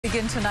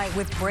begin tonight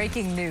with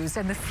breaking news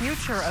and the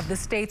future of the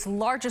state's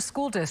largest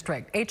school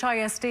district,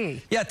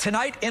 HISD. Yeah,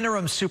 tonight,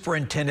 interim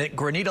superintendent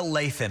Granita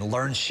Lathan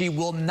learns she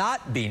will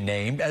not be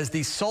named as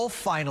the sole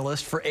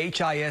finalist for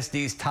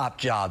HISD's top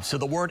job. So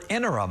the word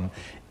interim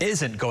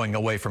isn't going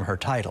away from her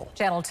title.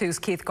 Channel 2's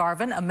Keith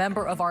Garvin, a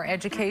member of our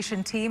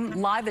education team,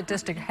 live at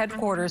district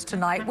headquarters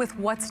tonight with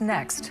what's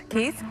next.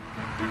 Keith?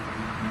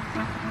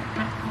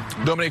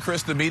 Dominique,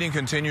 Chris, the meeting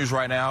continues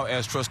right now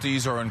as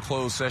trustees are in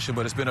closed session,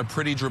 but it's been a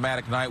pretty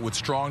dramatic night with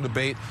strong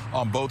debate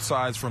on both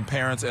sides from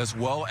parents as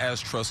well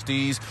as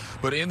trustees.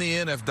 But in the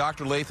end, if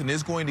Dr. Lathan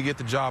is going to get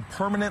the job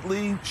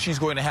permanently, she's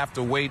going to have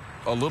to wait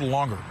a little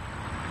longer.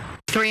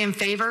 3 in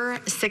favor,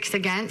 6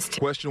 against. The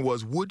question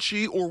was, would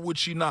she or would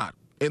she not?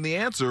 And the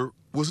answer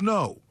was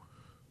no.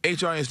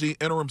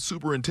 HISD interim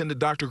superintendent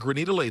Dr.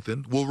 Granita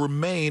Lathan will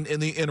remain in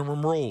the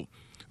interim role.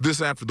 This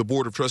after the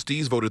Board of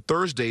Trustees voted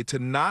Thursday to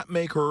not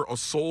make her a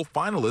sole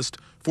finalist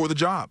for the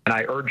job. And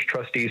I urge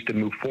trustees to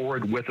move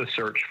forward with a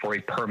search for a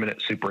permanent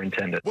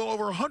superintendent. Well,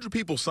 over 100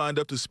 people signed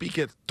up to speak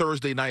at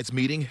Thursday night's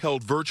meeting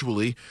held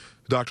virtually.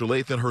 Dr.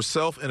 Lathan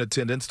herself in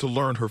attendance to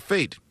learn her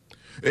fate.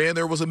 And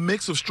there was a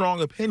mix of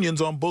strong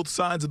opinions on both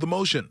sides of the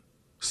motion.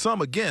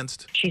 Some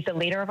against. She's the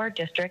leader of our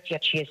district,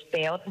 yet she has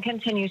failed and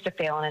continues to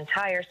fail an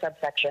entire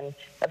subsection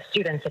of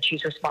students that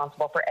she's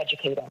responsible for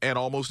educating. And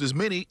almost as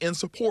many in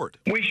support.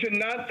 We should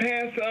not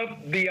pass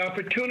up the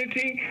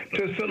opportunity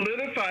to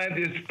solidify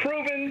this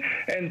proven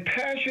and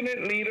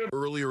passionate leader.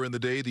 Earlier in the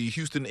day, the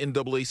Houston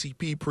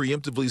NAACP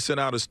preemptively sent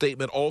out a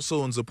statement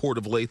also in support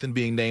of Lathan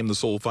being named the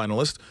sole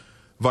finalist.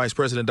 Vice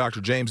President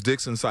Dr. James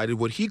Dixon cited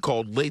what he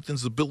called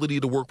Lathan's ability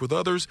to work with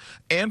others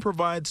and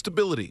provide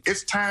stability.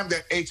 It's time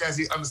that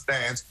HISD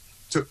understands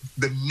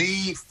the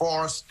need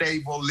for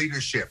stable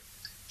leadership.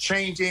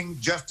 Changing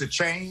just to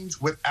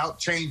change without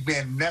change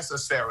being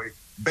necessary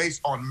based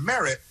on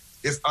merit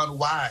is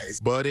unwise.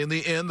 But in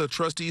the end, the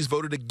trustees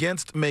voted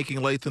against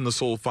making Lathan the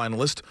sole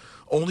finalist,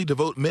 only to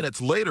vote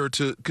minutes later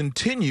to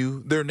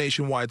continue their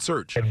nationwide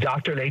search. If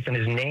Dr. Lathan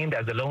is named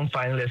as the lone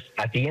finalist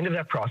at the end of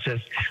that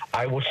process,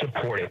 I will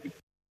support it.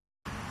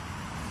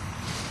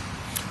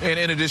 And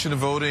in addition to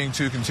voting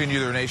to continue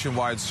their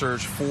nationwide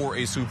search for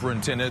a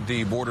superintendent,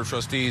 the Board of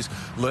Trustees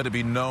let it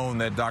be known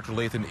that Dr.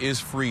 Lathan is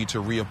free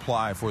to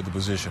reapply for the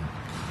position.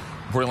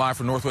 Reporting live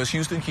from Northwest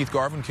Houston, Keith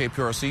Garvin,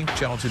 KPRC,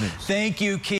 Channel 2 News. Thank you, Keith.